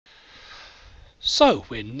So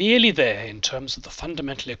we're nearly there in terms of the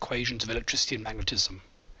fundamental equations of electricity and magnetism.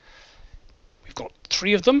 We've got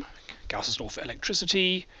three of them: Gauss's law for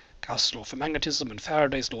electricity, Gauss's law for magnetism, and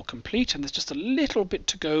Faraday's law complete, and there's just a little bit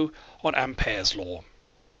to go on Ampere's law.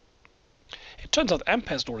 It turns out that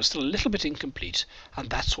Ampere's law is still a little bit incomplete, and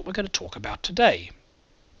that's what we're going to talk about today.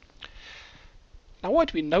 Now, why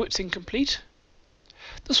do we know it's incomplete?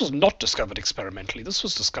 This was not discovered experimentally. This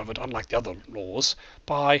was discovered, unlike the other laws,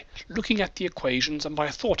 by looking at the equations and by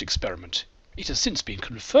a thought experiment. It has since been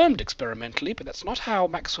confirmed experimentally, but that's not how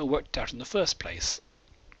Maxwell worked it out in the first place.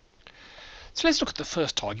 So let's look at the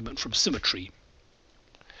first argument from symmetry.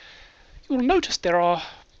 You will notice there are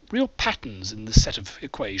real patterns in this set of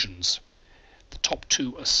equations. The top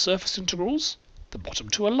two are surface integrals, the bottom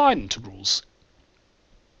two are line integrals.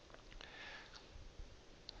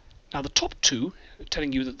 Now the top two are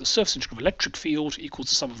telling you that the surface integral of electric field equals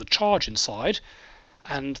the sum of the charge inside,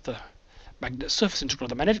 and the surface integral of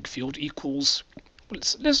the magnetic field equals, well,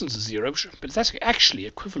 it's less than 0, but it's actually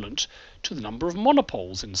equivalent to the number of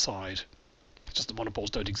monopoles inside. It's just that monopoles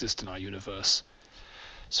don't exist in our universe.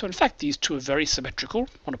 So in fact these two are very symmetrical.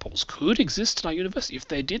 Monopoles could exist in our universe. If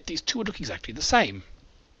they did, these two would look exactly the same.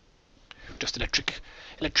 Just electric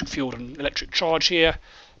field and electric charge here,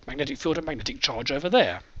 magnetic field and magnetic charge over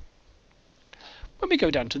there. When we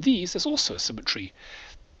go down to these, there's also a symmetry.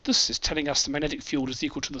 This is telling us the magnetic field is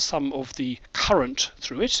equal to the sum of the current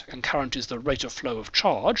through it, and current is the rate of flow of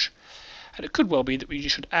charge. And it could well be that we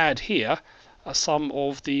should add here a sum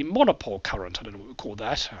of the monopole current, I don't know what we call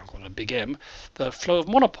that, I've got a big M, the flow of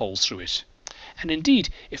monopoles through it. And indeed,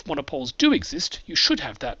 if monopoles do exist, you should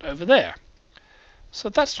have that over there. So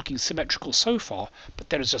that's looking symmetrical so far,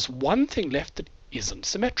 but there is just one thing left that isn't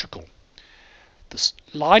symmetrical. The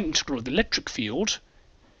line integral of the electric field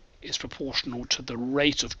is proportional to the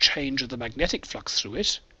rate of change of the magnetic flux through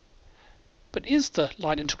it. But is the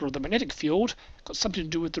line integral of the magnetic field got something to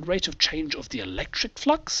do with the rate of change of the electric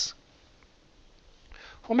flux?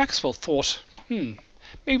 Well, Maxwell thought,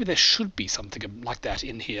 maybe there should be something like that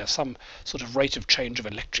in here, some sort of rate of change of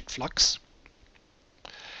electric flux.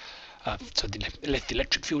 So the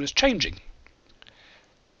electric field is changing.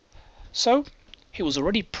 So he was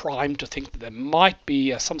already primed to think that there might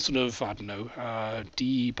be some sort of, I don't know,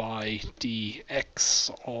 d by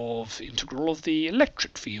dx of integral of the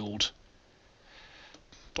electric field,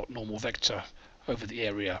 dot normal vector over the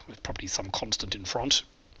area with probably some constant in front,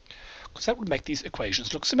 because that would make these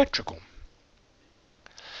equations look symmetrical.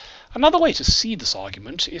 Another way to see this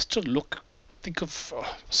argument is to think of a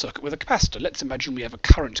circuit with a capacitor. Let's imagine we have a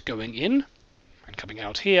current going in and coming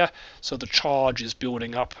out here, so the charge is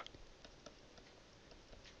building up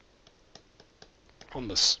on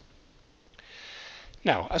this.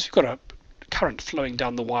 Now, as we've got a current flowing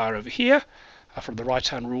down the wire over here, from the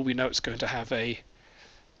right-hand rule we know it's going to have a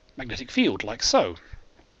magnetic field like so.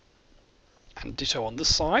 And ditto on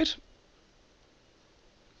this side.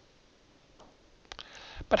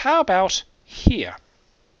 But how about here?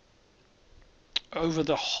 Over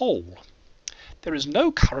the hole. There is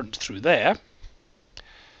no current through there,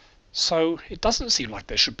 so it doesn't seem like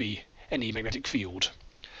there should be any magnetic field.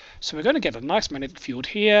 So we're going to get a nice magnetic field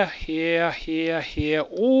here, here, here, here,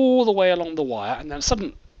 all the way along the wire, and then a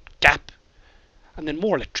sudden gap, and then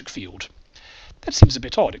more electric field. That seems a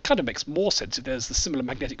bit odd. It kind of makes more sense if there's the similar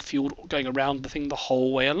magnetic field going around the thing the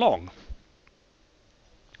whole way along.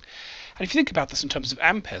 And if you think about this in terms of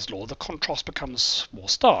Ampere's law, the contrast becomes more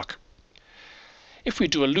stark. If we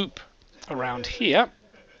do a loop around here,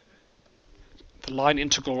 the line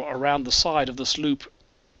integral around the side of this loop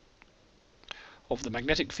of the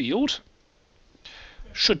magnetic field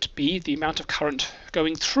should be the amount of current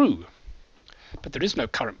going through. But there is no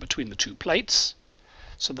current between the two plates,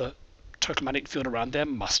 so the total magnetic field around there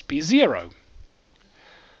must be 0.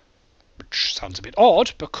 Which sounds a bit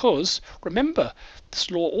odd, because remember,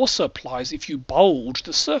 this law also applies if you bulge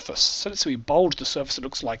the surface. So let's say we bulge the surface, it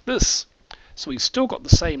looks like this. So we've still got the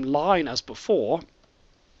same line as before,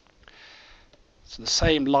 so the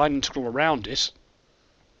same line integral around it.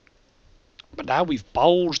 But now we've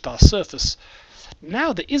bulged our surface.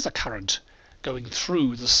 Now there is a current going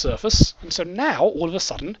through the surface, and so now all of a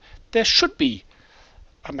sudden there should be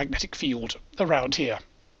a magnetic field around here.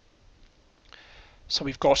 So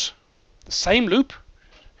we've got the same loop,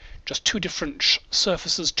 just two different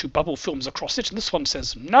surfaces, two bubble films across it, and this one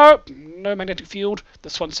says no magnetic field,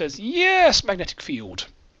 this one says yes, magnetic field.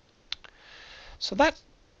 So that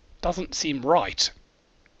doesn't seem right.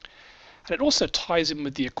 And it also ties in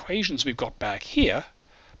with the equations we've got back here,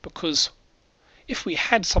 because if we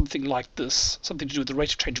had something like this, something to do with the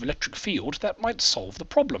rate of change of electric field, that might solve the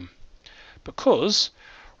problem. Because,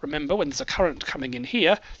 remember, when there's a current coming in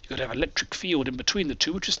here, you've got to have an electric field in between the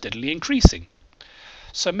two, which is steadily increasing.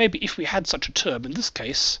 So maybe if we had such a term in this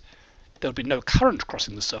case, there would be no current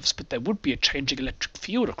crossing the surface, but there would be a changing electric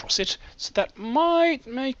field across it, so that might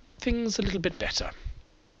make things a little bit better.